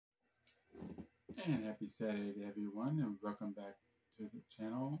And happy Saturday, everyone, and welcome back to the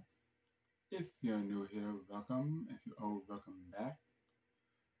channel. If you're new here, welcome. If you're old, welcome back.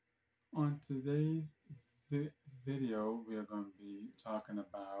 On today's vi- video, we are going to be talking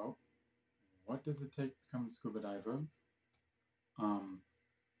about what does it take to become a scuba diver. Um,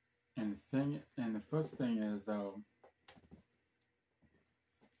 and the first thing is though,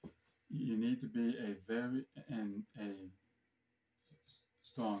 you need to be a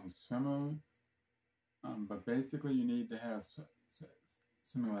strong swimmer. But basically, you need to have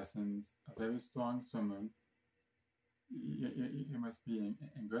swimming lessons. A very strong swimmer. You must be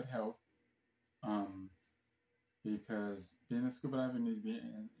in good health, um, because being a scuba diver, you need to be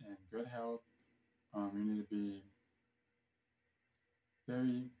in good health. You need to be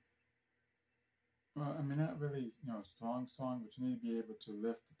very, well, I mean, not really, strong, but you need to be able to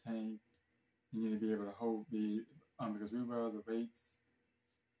lift the tank. You need to be able to because we wear the weights,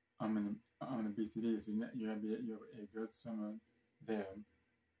 in the BCD, so you're a good swimmer there.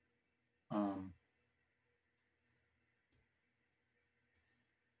 Um,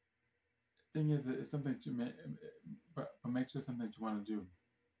 thing is, that it's something to make, but make sure it's something that you want to do.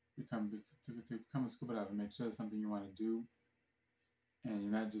 To become a scuba diver, make sure it's something you want to do, and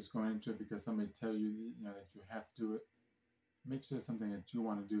you're not just going into it because somebody tell you, that you have to do it. Make sure it's something that you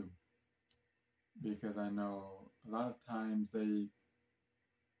want to do, because I know a lot of times they,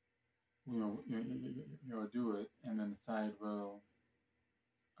 do it and then decide, well,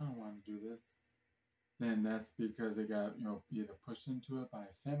 I don't want to do this. Then that's because they got, either pushed into it by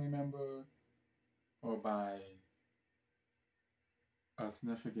a family member or by a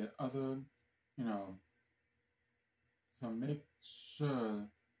significant other, you know. So make sure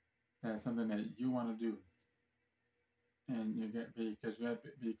that's something that you want to do, and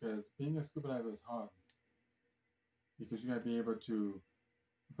because being a scuba diver is hard, because you got to be able to.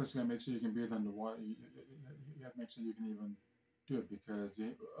 Plus, you got to make sure you can breathe underwater. You have to make sure you can even do it, because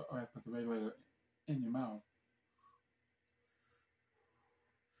you have to put the regulator in your mouth,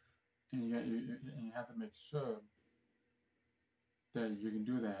 and you have to make sure that you can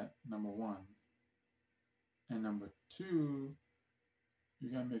do that. Number one, and number two,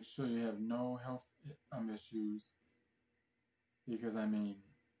 you got to make sure you have no health issues, because I mean,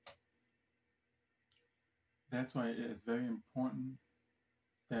 that's why it's very important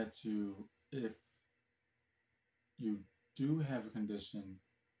that if you do have a condition,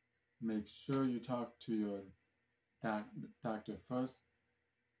 make sure you talk to your doctor first,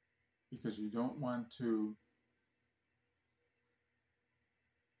 because you don't want to,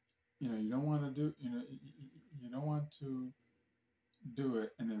 you don't want to do, you don't want to do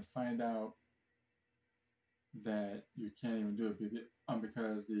it and then find out that you can't even do it,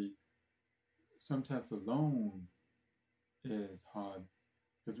 because the swim test alone is hard,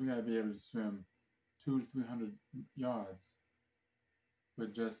 because we got to be able to swim 200 to 300 yards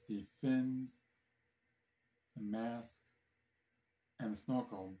with just the fins, the mask, and the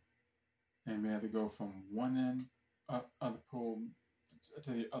snorkel, and we had to go from one end of the pool to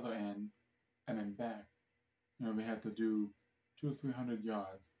the other end and then back. We had to do 200 to 300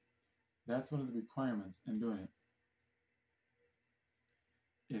 yards. That's one of the requirements in doing it.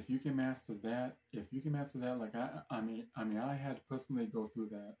 If you can master that, like I had to personally go through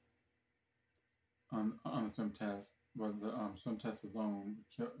that on the swim test. Well, the swim test alone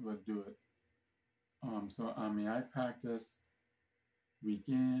would do it. So I practice week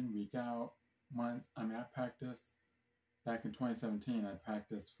in, week out, months. I practiced back in 2017. I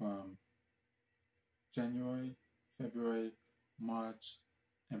practiced from January, February, March,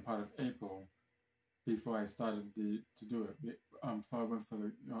 and part of April before I started to do it. Before I went for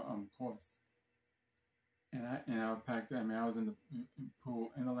the course. And I practiced. I was in the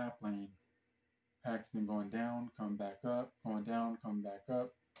pool in the lap lane, practicing going down, coming back up, going down, coming back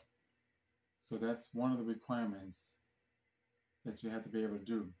up. So that's one of the requirements that you have to be able to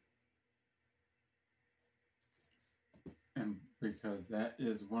do. And because that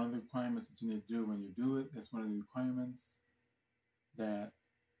is one of the requirements that you need to do when you do it, that's one of the requirements that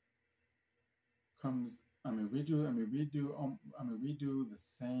comes. We do the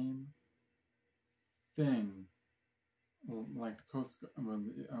same thing, like the Coast Guard,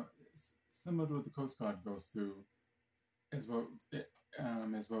 similar to what the Coast Guard goes through, as what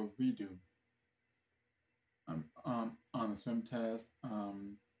we do. On the swim test,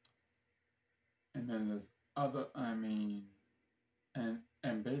 and then there's other.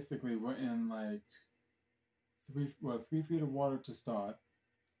 And basically we're in like 3 feet of water to start,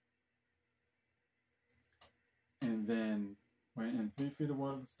 and then we're in 3 feet of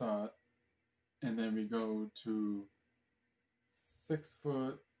water to start, and then we go to 6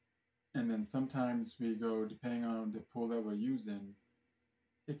 foot, And then sometimes we go, depending on the pool that we're using,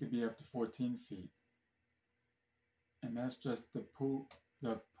 it could be up to 14 feet. And that's just the pool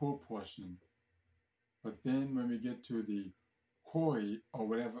portion. But then when we get to the koi or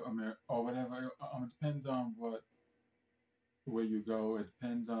whatever, it depends on where you go. It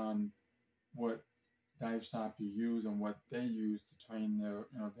depends on what dive shop you use and what they use to train their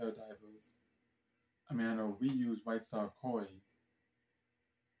divers. I know we use White Star Koi.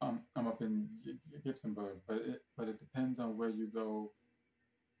 I'm up in Gibsonburg, but it depends on where you go.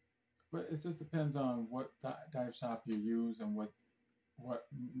 But it just depends on what dive shop you use and what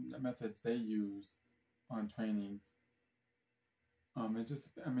methods they use on training. It just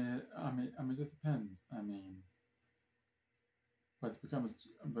it just depends. But to become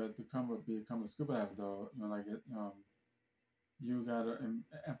become a scuba diver though, you gotta and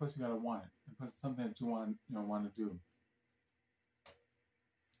plus you gotta want it, and plus it's something that you want to do.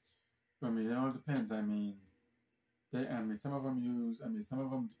 But it all depends. Some of them use. Some of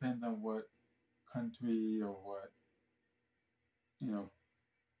them depends on what country or what you know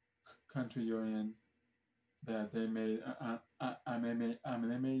country you're in. That they may,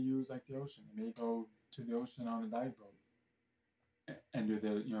 they may use like the ocean. They may go to the ocean on a dive boat and do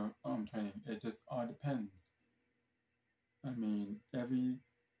their training. It just all depends. Every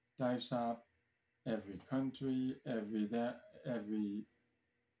dive shop, every country, every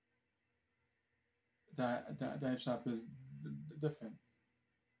dive shop is different.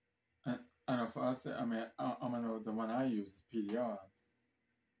 And I know for us, I know the one I use is PDR,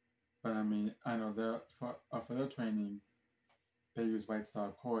 but I know for their training, they use White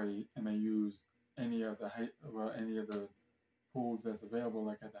Star Koi and they use any of the pools that's available,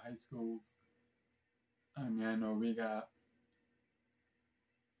 like at the high schools. I know we got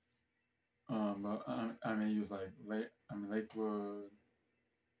I may use like Lakewood,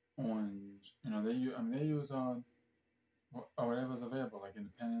 Orange. They use on or whatever's available, like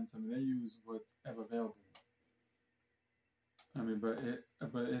Independence. They use what's ever available. But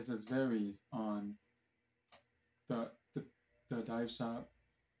it just varies on the the, the dive shop.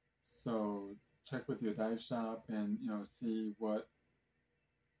 So check with your dive shop and see what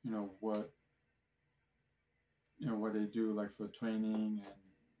what they do like for training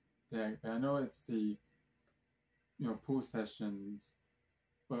and I know it's the pool sessions,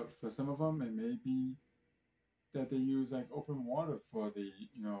 but for some of them it may be that they use like open water for the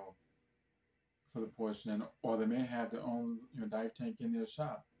for the portion, or they may have their own dive tank in their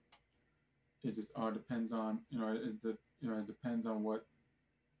shop. It just all depends on it depends on what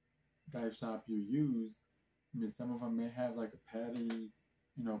dive shop you use. Some of them may have like a patty,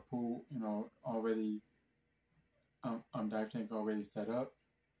 pool, already dive tank already set up.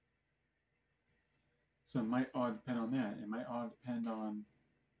 So it might all depend on that. It might all depend on.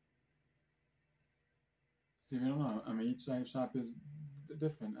 See, I don't know. Each dive shop is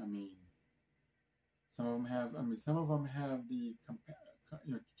different. Some of them have. Some of them have the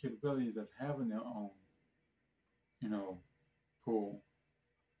capabilities of having their own, you know, pool,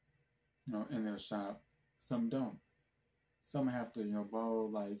 in their shop. Some don't. Some have to, borrow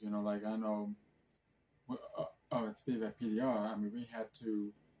like I know. At Steve at PDR, we had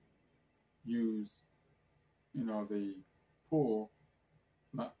to use, the pool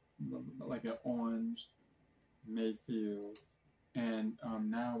like an Orange, Mayfield, and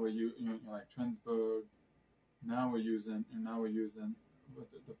now we're like Twinsburg. Now we're using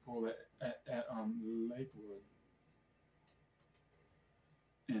the pool at Lakewood,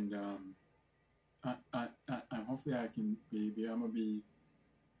 and hopefully I can I'm gonna be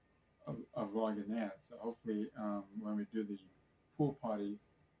a vlogging that. So hopefully when we do the pool party,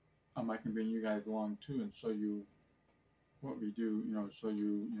 I can bring you guys along too and show you what we do. Show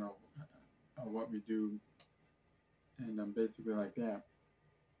you what we do, and basically like that.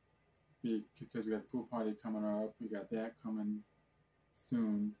 Because we got the pool party coming up, we got that coming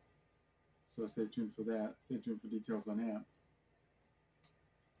soon. So stay tuned for that. Stay tuned for details on that.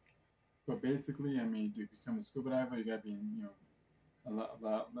 But basically, to become a scuba diver, you gotta be in, a lot,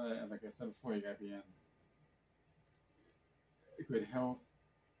 like I said before, you gotta be in good health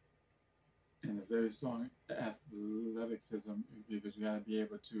and a very strong athleticism, because you gotta be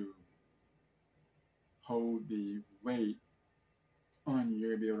able to hold the weight on you.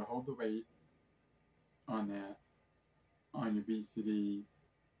 You're gonna be able to hold the weight on that, on your BCD,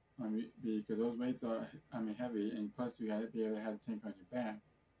 because those weights are, heavy, and plus you gotta be able to have the tank on your back.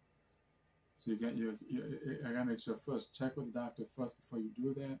 So I gotta make sure first, check with the doctor first before you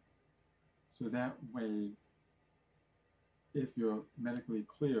do that. So that way, if you're medically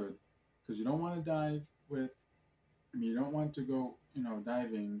cleared, because you don't want to dive with, you don't want to go,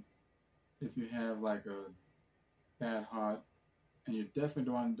 diving if you have like a bad heart, and you definitely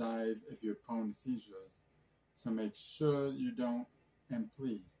don't want to dive if you're prone to seizures. So make sure you don't, and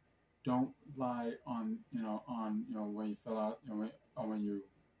please don't lie on when you fill out or when you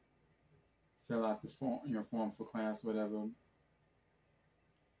fill out the form for class, whatever.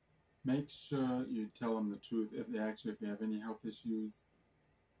 Make sure you tell them the truth if you have any health issues,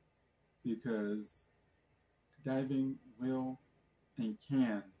 because diving will and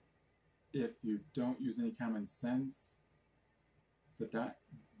can, if you don't use any common sense, the, di-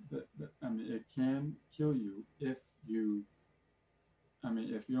 I mean, it can kill you you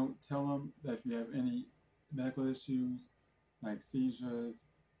if you don't tell them that if you have any medical issues like seizures,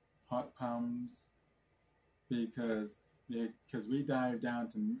 heart palms, because we dive down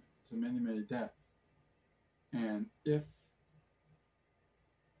to many depths, and if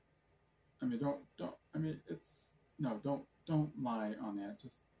don't it's no don't lie on that.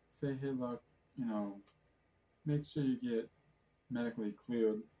 Just say, hey, look, make sure you get medically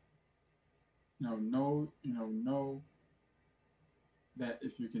cleared. Know that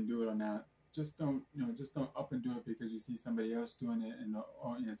if you can do it or not. Just don't up and do it because you see somebody else doing it, and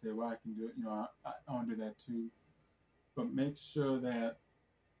say, well, I can do it. I want to do that too. But make sure that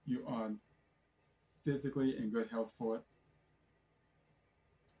you are physically in good health for it.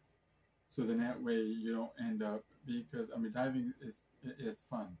 So then that way you don't end up, because diving is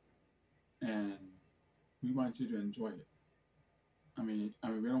fun, and we want you to enjoy it. We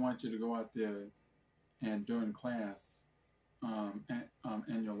don't want you to go out there and during class,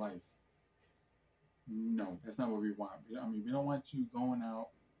 end your life. No, that's not what we want. We don't want you going out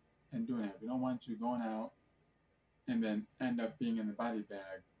and doing that. We don't want you going out and then end up being in the body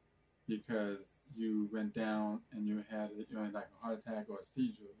bag because you went down and you had like a heart attack or a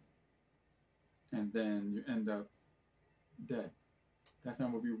seizure, and then you end up dead. That's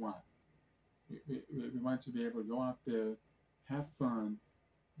not what we want. We want you to be able to go out there, have fun,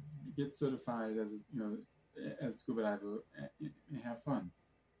 get certified as a scuba diver, and have fun.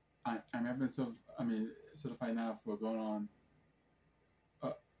 I'm having certified now for going on.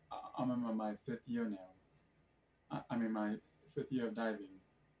 Uh, I'm in my fifth year now. I'm in my fifth year of diving,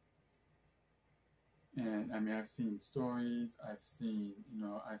 and I've seen stories. I've seen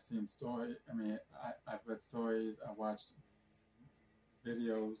story. I've read stories. I watched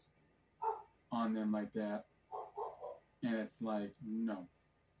videos on them like that, and it's like, no.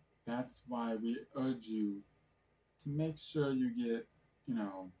 That's why we urge you to make sure you get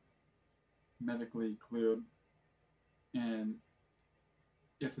medically cleared. And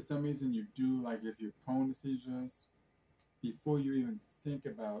if for some reason you do, like if you're prone to seizures, before you even think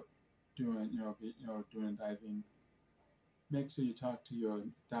about doing diving, make sure you talk to your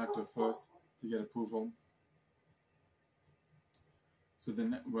doctor first to get approval. So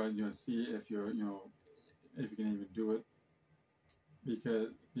then, well, you'll see if if you can even do it,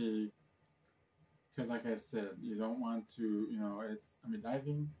 because like I said, you don't want to,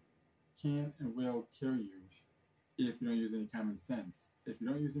 diving can and will kill you if you don't use any common sense. If you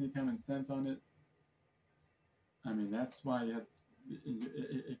don't use any common sense on it, that's why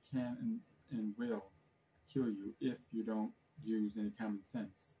it can and will kill you if you don't use any common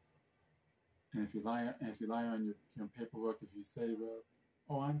sense. And if you lie on your paperwork, if you say, well,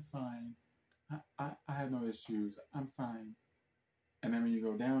 oh, I'm fine, I have no issues, I'm fine, and then when you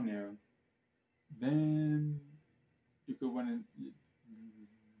go down there, then you could run in,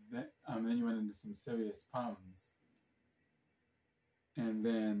 then you run into some serious problems, and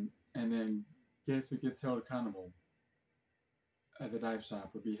then guess who gets held accountable? At the dive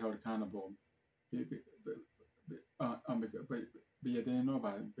shop would be held accountable, but you didn't know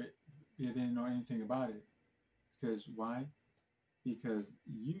about it, but you didn't know anything about it, because why? Because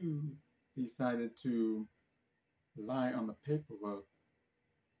you decided to lie on the paperwork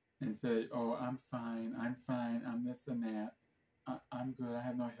and say, oh, I'm fine, I'm this and that, I'm good, I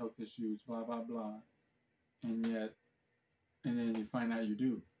have no health issues, blah, blah, blah. And then you find out you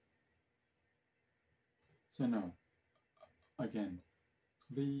do. So no, again,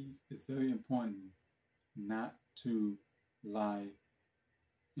 please, it's very important not to lie.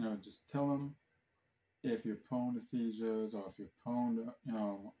 Just tell them if you're prone to seizures, or if you're prone to,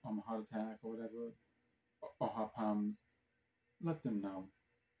 a heart attack or whatever, or heart palms, let them know.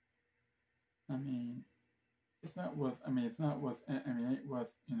 It's not worth, it ain't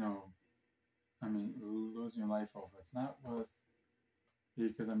worth, losing your life over. It's not worth,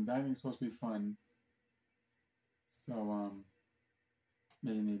 because diving is supposed to be fun. So,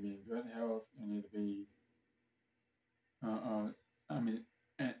 you need to be in good health. You need to be, and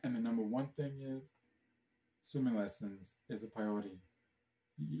the number one thing is swimming lessons is a priority.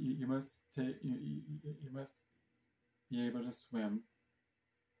 you must take you must be able to swim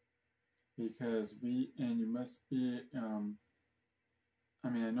because you must be I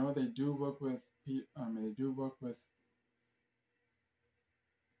mean, I know they do work with they do work with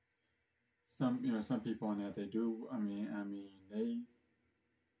some people on that. They do. They.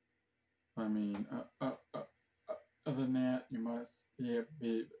 I mean, other than that, you must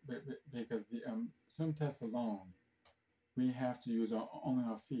because the swim test alone, we have to use only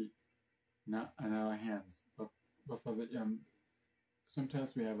our feet, not our hands. But for the swim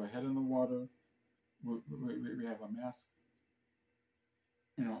test, we have our head in the water. We have a mask,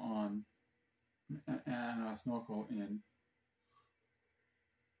 on and our snorkel in,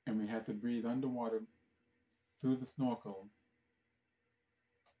 and we have to breathe underwater through the snorkel,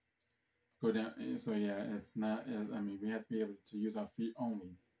 go down. So yeah, it's not. I mean, we have to be able to use our feet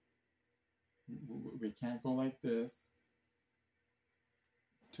only. We can't go like this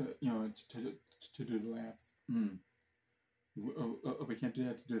to do the laps. We can't do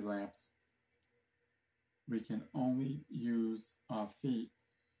that to do the laps. We can only use our feet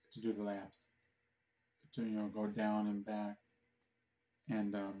to do the laps. To go down and back,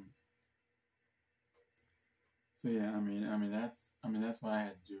 and so yeah. That's what I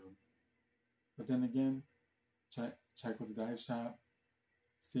had to do. But then again, check with the dive shop,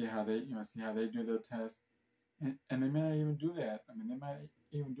 see how they do their test, and they may not even do that. I mean, they might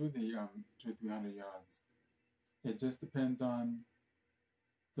even do the 200-300 yards. It just depends on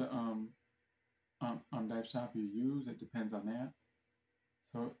the dive shop you use. It depends on that.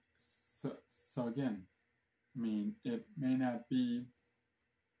 So so so again, I mean, it may not be.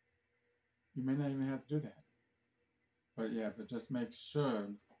 You may not even have to do that. But yeah, but just make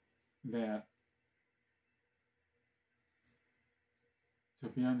sure that to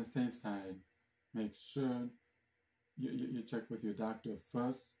be on the safe side, make sure you check with your doctor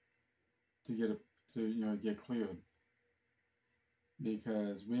first to get cleared,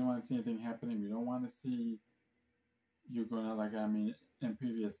 because we don't want to see anything happening. We don't want to see you going out in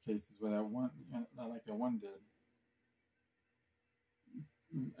previous cases where that one like that one did.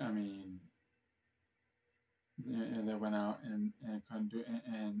 I mean, and they went out and couldn't do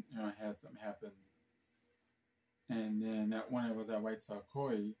and had something happen. And then that one that was at White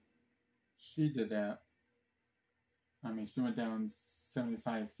Sarkoi, she did that. I mean, she went down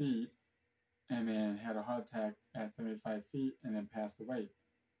 75 feet and then had a heart attack at 75 feet and then passed away.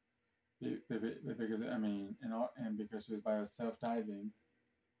 Because because she was by herself diving,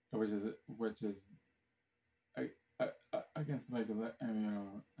 which is against the regular. We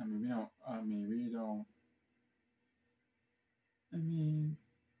don't. We don't.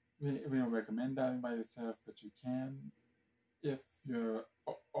 We don't recommend diving by yourself, but you can if you're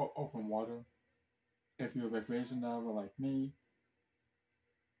open water. If you're a recreation diver like me,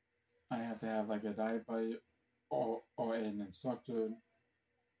 I have to have like a dive buddy or an instructor.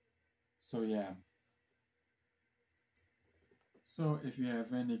 So yeah. So if you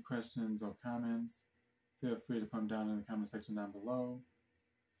have any questions or comments, feel free to put them down in the comment section down below.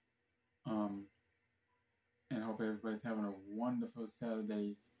 And hope everybody's having a wonderful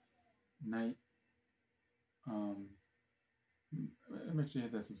Saturday night. Make sure you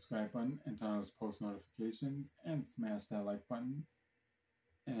hit that subscribe button and turn on those post notifications and smash that like button.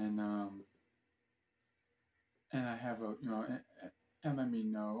 And I have and let me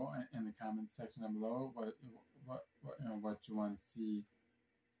know in the comment section down below what you want to see,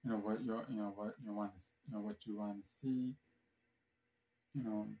 what you what you want to what you want to see,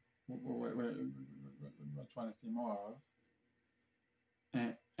 what you want to see more of.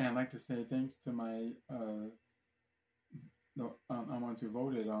 And I'd like to say thanks to my ones who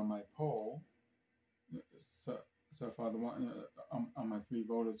voted on my poll. So far, the one on my 3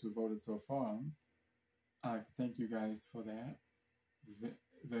 voters who voted so far, I'd like to thank you guys for that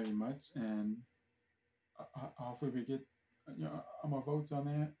very much, and hopefully we get more votes on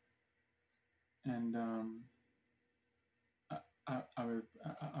that. And I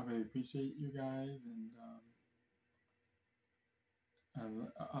really appreciate you guys, and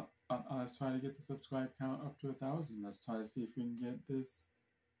let's try to get the subscribe count up to 1,000. Let's try to see if we can get this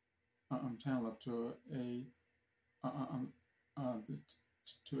channel up to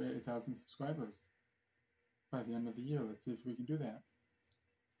to 1,000 subscribers by the end of the year. Let's see if we can do that.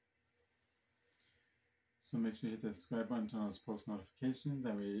 So make sure you hit the subscribe button, turn on those post notifications.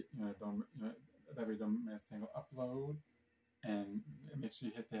 That way, that way you don't miss a single upload. And make sure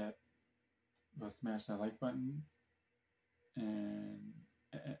you hit that, smash that like button. And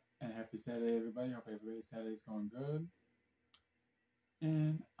happy Saturday, everybody. Hope everybody's Saturday is going good.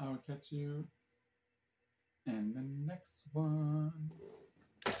 And I'll catch you in the next one.